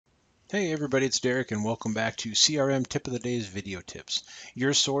Hey everybody, it's Derek and welcome back to CRM Tip of the Day's Video Tips,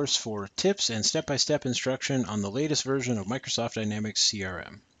 your source for tips and step-by-step instruction on the latest version of Microsoft Dynamics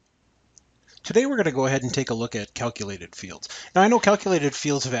CRM. Today we're going to go ahead and take a look at calculated fields. Now I know calculated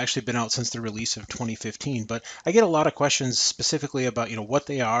fields have actually been out since the release of 2015, but I get a lot of questions specifically about what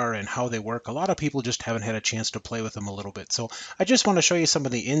they are and how they work. A lot of people just haven't had a chance to play with them a little bit. So I just want to show you some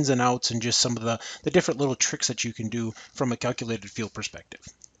of the ins and outs and just some of the different little tricks that you can do from a calculated field perspective.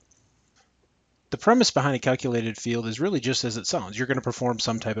 The premise behind a calculated field is really just as it sounds. You're going to perform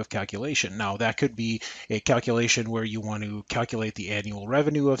some type of calculation. Now, that could be a calculation where you want to calculate the annual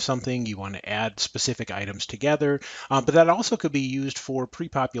revenue of something, you want to add specific items together, but that also could be used for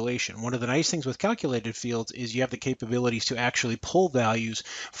pre-population. One of the nice things with calculated fields is you have the capabilities to actually pull values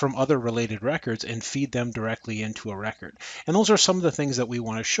from other related records and feed them directly into a record. And those are some of the things that we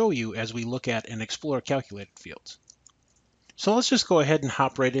want to show you as we look at and explore calculated fields. So let's just go ahead and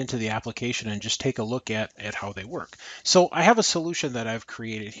hop right into the application and just take a look at how they work. So I have a solution that I've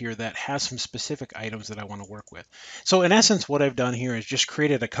created here that has some specific items that I want to work with. So in essence, what I've done here is just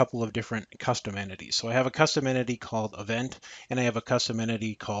created a couple of different custom entities. So I have a custom entity called event, and I have a custom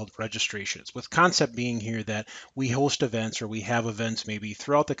entity called registrations, with concept being here that we host events or we have events maybe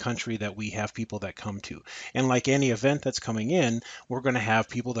throughout the country that we have people that come to. And like any event that's coming in, we're going to have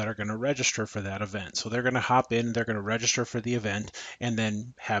people that are going to register for that event. So they're going to hop in, they're going to register for the event and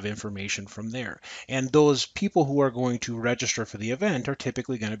then have information from there. And those people who are going to register for the event are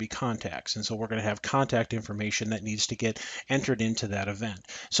typically going to be contacts. And so we're going to have contact information that needs to get entered into that event.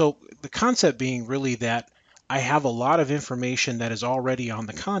 So the concept being really that I have a lot of information that is already on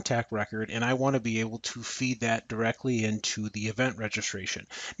the contact record, and I want to be able to feed that directly into the event registration.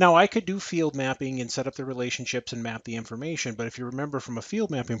 Now, I could do field mapping and set up the relationships and map the information, but if you remember from a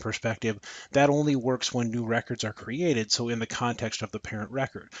field mapping perspective, that only works when new records are created, so in the context of the parent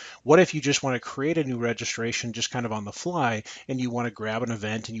record. What if you just want to create a new registration just kind of on the fly, and you want to grab an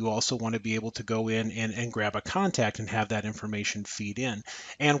event, and you also want to be able to go in and grab a contact and have that information feed in?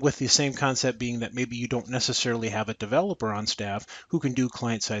 And with the same concept being that maybe you don't necessarily have a developer on staff who can do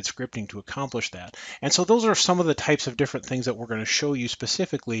client-side scripting to accomplish that. And so those are some of the types of different things that we're going to show you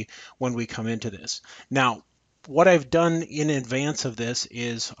specifically when we come into this. Now, what I've done in advance of this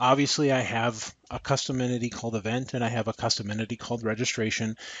is obviously I have a custom entity called event, and I have a custom entity called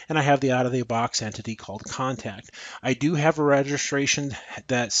registration, and I have the out-of-the-box entity called contact. I do have a registration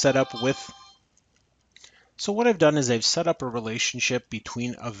that's set up with. So what I've done is I've set up a relationship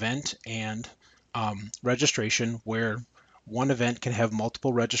between event and registration where one event can have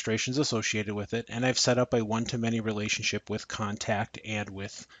multiple registrations associated with it, and I've set up a one-to-many relationship with contact and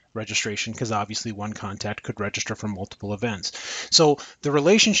with registration because obviously one contact could register for multiple events. So the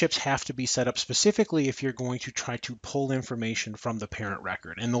relationships have to be set up specifically if you're going to try to pull information from the parent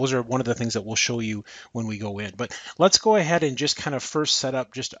record, and those are one of the things that we'll show you when we go in. But let's go ahead and just kind of first set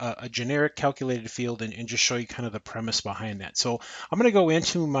up just a generic calculated field and just show you kind of the premise behind that. So I'm going to go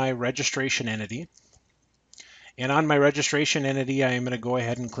into my registration entity. And on my registration entity, I am going to go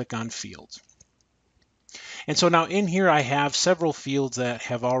ahead and click on fields. And so now in here, I have several fields that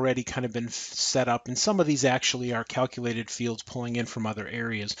have already kind of been set up. And some of these actually are calculated fields pulling in from other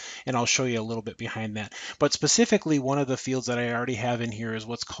areas. And I'll show you a little bit behind that. But specifically, one of the fields that I already have in here is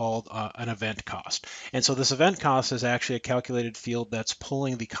what's called an event cost. And so this event cost is actually a calculated field that's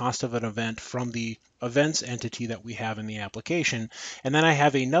pulling the cost of an event from the events entity that we have in the application. And then I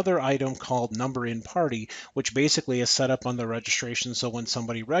have another item called number in party, which basically is set up on the registration. So when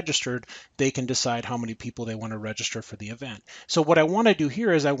somebody registered, they can decide how many people they want to register for the event. So what I want to do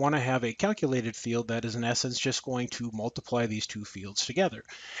here is I want to have a calculated field that is in essence just going to multiply these two fields together.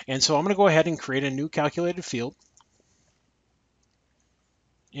 And so I'm going to go ahead and create a new calculated field.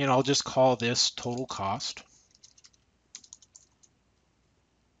 And I'll just call this total cost.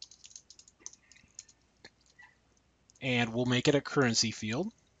 And we'll make it a currency field.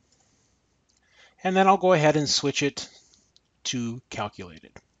 And then I'll go ahead and switch it to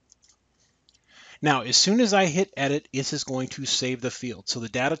calculated. Now, as soon as I hit edit, this is going to save the field. So the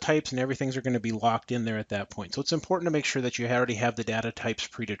data types and everything's are going to be locked in there at that point. So it's important to make sure that you already have the data types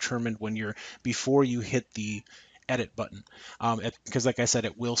predetermined before you hit the edit button. Because like I said,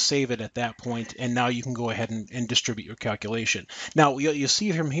 it will save it at that point, and now you can go ahead and distribute your calculation. Now, what you'll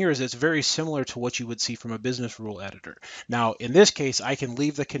see from here is it's very similar to what you would see from a business rule editor. Now, in this case, I can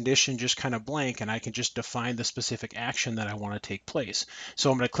leave the condition just kind of blank, and I can just define the specific action that I want to take place. So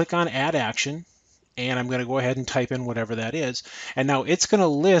I'm going to click on Add Action, and I'm going to go ahead and type in whatever that is. And now it's going to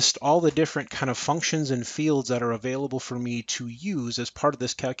list all the different kind of functions and fields that are available for me to use as part of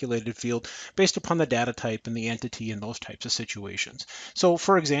this calculated field based upon the data type and the entity and those types of situations. So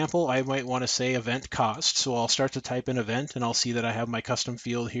for example, I might want to say event cost. So I'll start to type in event and I'll see that I have my custom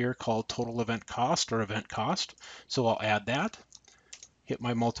field here called total event cost or event cost. So I'll add that, hit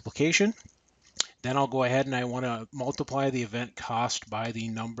my multiplication. Then I'll go ahead and I want to multiply the event cost by the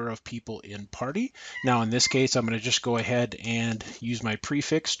number of people in party. Now in this case, I'm going to just go ahead and use my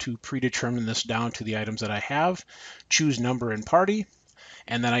prefix to predetermine this down to the items that I have, choose number in party,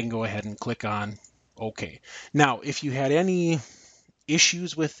 and then I can go ahead and click on OK. Now, if you had any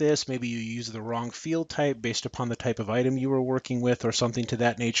issues with this, maybe you use the wrong field type based upon the type of item you were working with or something to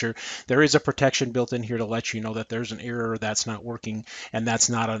that nature, there is a protection built in here to let you know that there's an error that's not working, and that's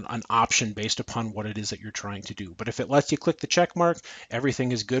not an option based upon what it is that you're trying to do. But if it lets you click the check mark,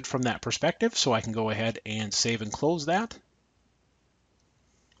 everything is good from that perspective, so I can go ahead and save and close that.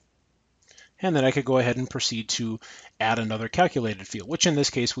 And then I could go ahead and proceed to add another calculated field, which in this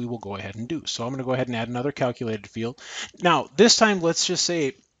case we will go ahead and do. So I'm going to go ahead and add another calculated field. Now, this time, let's just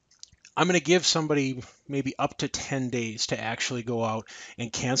say I'm going to give somebody maybe up to 10 days to actually go out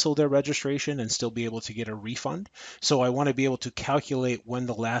and cancel their registration and still be able to get a refund. So I want to be able to calculate when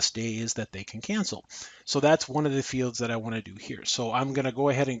the last day is that they can cancel. So that's one of the fields that I want to do here. So I'm going to go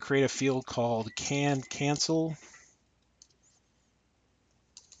ahead and create a field called can cancel.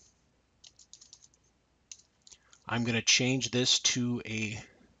 I'm going to change this to a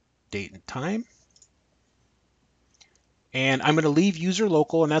date and time. And I'm going to leave user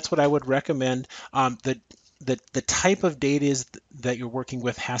local, and that's what I would recommend. The type of date is that you're working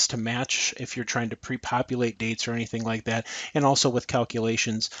with has to match if you're trying to pre-populate dates or anything like that. And also with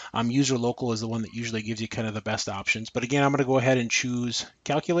calculations, user local is the one that usually gives you kind of the best options. But again, I'm going to go ahead and choose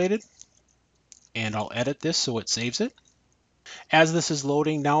calculated, and I'll edit this so it saves it. As this is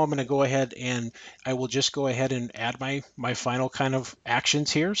loading, now I'm going to go ahead and I will just go ahead and add my final kind of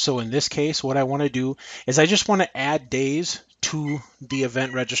actions here. So in this case, what I want to do is I just want to add days to the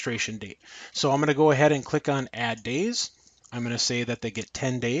event registration date. So I'm going to go ahead and click on add days. I'm going to say that they get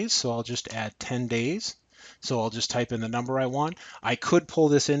 10 days. So I'll just add 10 days. So I'll just type in the number I want. I could pull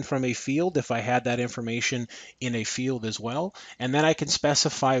this in from a field if I had that information in a field as well. And then I can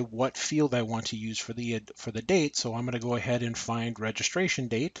specify what field I want to use for the date. So I'm going to go ahead and find registration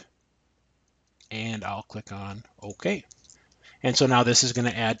date, and I'll click on OK. And so now this is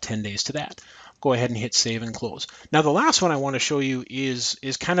going to add 10 days to that. Go ahead and hit save and close. Now the last one I want to show you is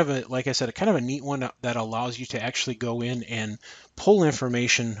kind of a, like I said, kind of a neat one that allows you to actually go in and pull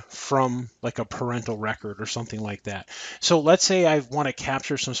information from like a parental record or something like that. So let's say I want to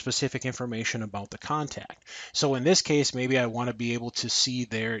capture some specific information about the contact. So in this case, maybe I want to be able to see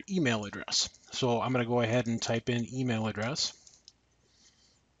their email address. So I'm going to go ahead and type in email address.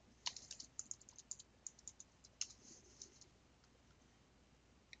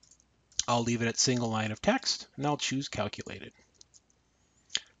 I'll leave it at single line of text, and I'll choose calculated.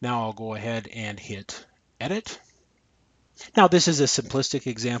 Now I'll go ahead and hit edit. Now this is a simplistic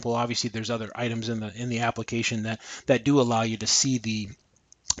example. Obviously there's other items in the application that do allow you to see the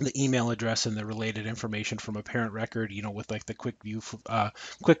email address and the related information from a parent record, with like the quick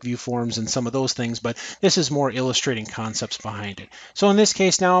view forms and some of those things, but this is more illustrating concepts behind it. So in this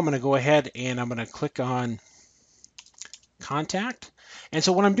case now I'm going to go ahead and I'm going to click on contact. And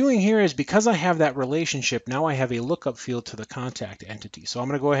so what I'm doing here is because I have that relationship, now I have a lookup field to the contact entity. So I'm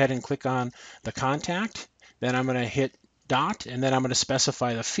going to go ahead and click on the contact, then I'm going to hit dot, and then I'm going to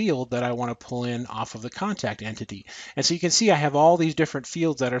specify the field that I want to pull in off of the contact entity. And so you can see I have all these different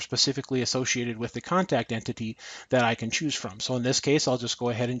fields that are specifically associated with the contact entity that I can choose from. So in this case, I'll just go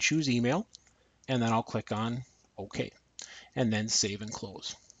ahead and choose email, and then I'll click on OK, and then save and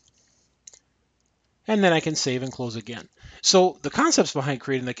close. And then I can save and close again. So the concepts behind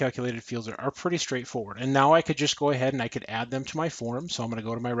creating the calculated fields are pretty straightforward. And now I could just go ahead and I could add them to my form. So I'm going to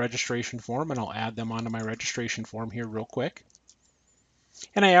go to my registration form and I'll add them onto my registration form here real quick.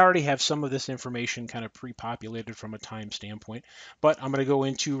 And I already have some of this information kind of pre-populated from a time standpoint, but I'm going to go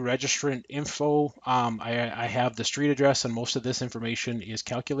into registrant info. I have the street address and most of this information is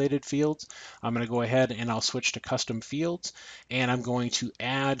calculated fields. I'm going to go ahead and I'll switch to custom fields, and I'm going to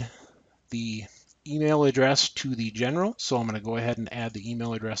add the email address to the general. So I'm going to go ahead and add the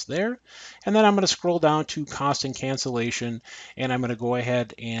email address there. And then I'm going to scroll down to cost and cancellation, and I'm going to go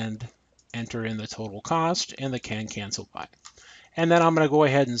ahead and enter in the total cost and the can cancel by. And then I'm going to go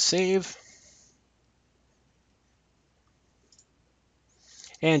ahead and save.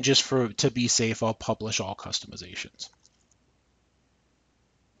 And just to be safe, I'll publish all customizations.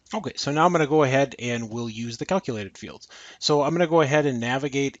 Okay, so now I'm going to go ahead and we'll use the calculated fields. So I'm going to go ahead and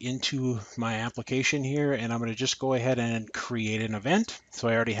navigate into my application here, and I'm going to just go ahead and create an event. So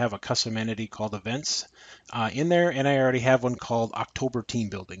I already have a custom entity called events in there, and I already have one called October team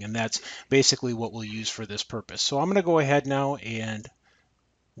building, and that's basically what we'll use for this purpose. So I'm going to go ahead now and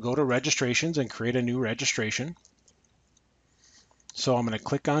go to registrations and create a new registration. So I'm going to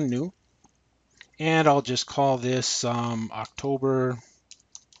click on new, and I'll just call this October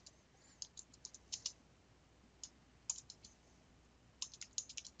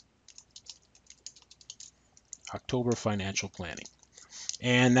financial planning.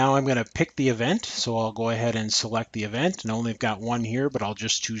 And now I'm going to pick the event. So I'll go ahead and select the event, and I only got one here, but I'll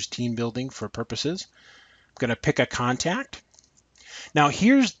just choose team building for purposes. I'm going to pick a contact. Now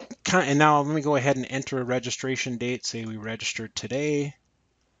and now let me go ahead and enter a registration date. Say we registered today,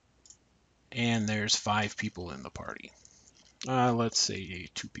 and there's 5 people in the party. Let's say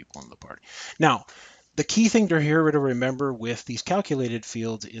 2 people in the party. Now, the key thing to remember with these calculated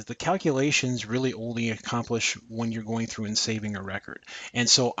fields is the calculations really only accomplish when you're going through and saving a record. And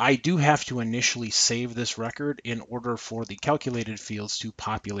so I do have to initially save this record in order for the calculated fields to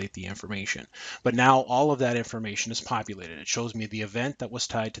populate the information. But now all of that information is populated. It shows me the event that was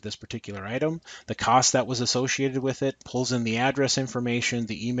tied to this particular item, the cost that was associated with it, pulls in the address information,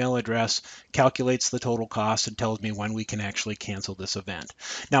 the email address, calculates the total cost, and tells me when we can actually cancel this event.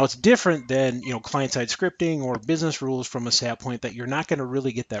 Now it's different than client-side scripting or business rules from a standpoint that you're not going to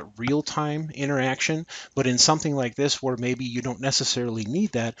really get that real-time interaction. But in something like this where maybe you don't necessarily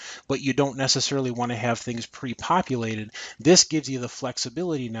need that, but you don't necessarily want to have things pre-populated, this gives you the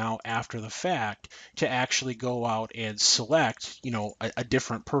flexibility now after the fact to actually go out and select a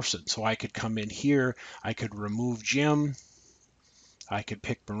different person. So I could come in here, I could remove Jim, I could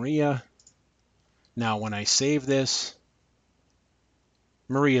pick Maria. Now when I save this,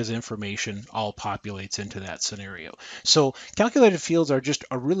 Maria's information all populates into that scenario. So calculated fields are just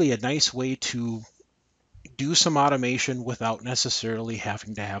a nice way to do some automation without necessarily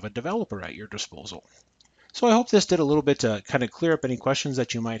having to have a developer at your disposal. So I hope this did a little bit to kind of clear up any questions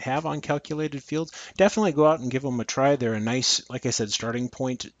that you might have on calculated fields. Definitely go out and give them a try. They're a nice, like I said, starting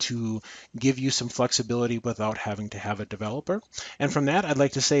point to give you some flexibility without having to have a developer. And from that, I'd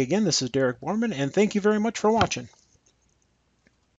like to say again, this is Derek Borman, and thank you very much for watching.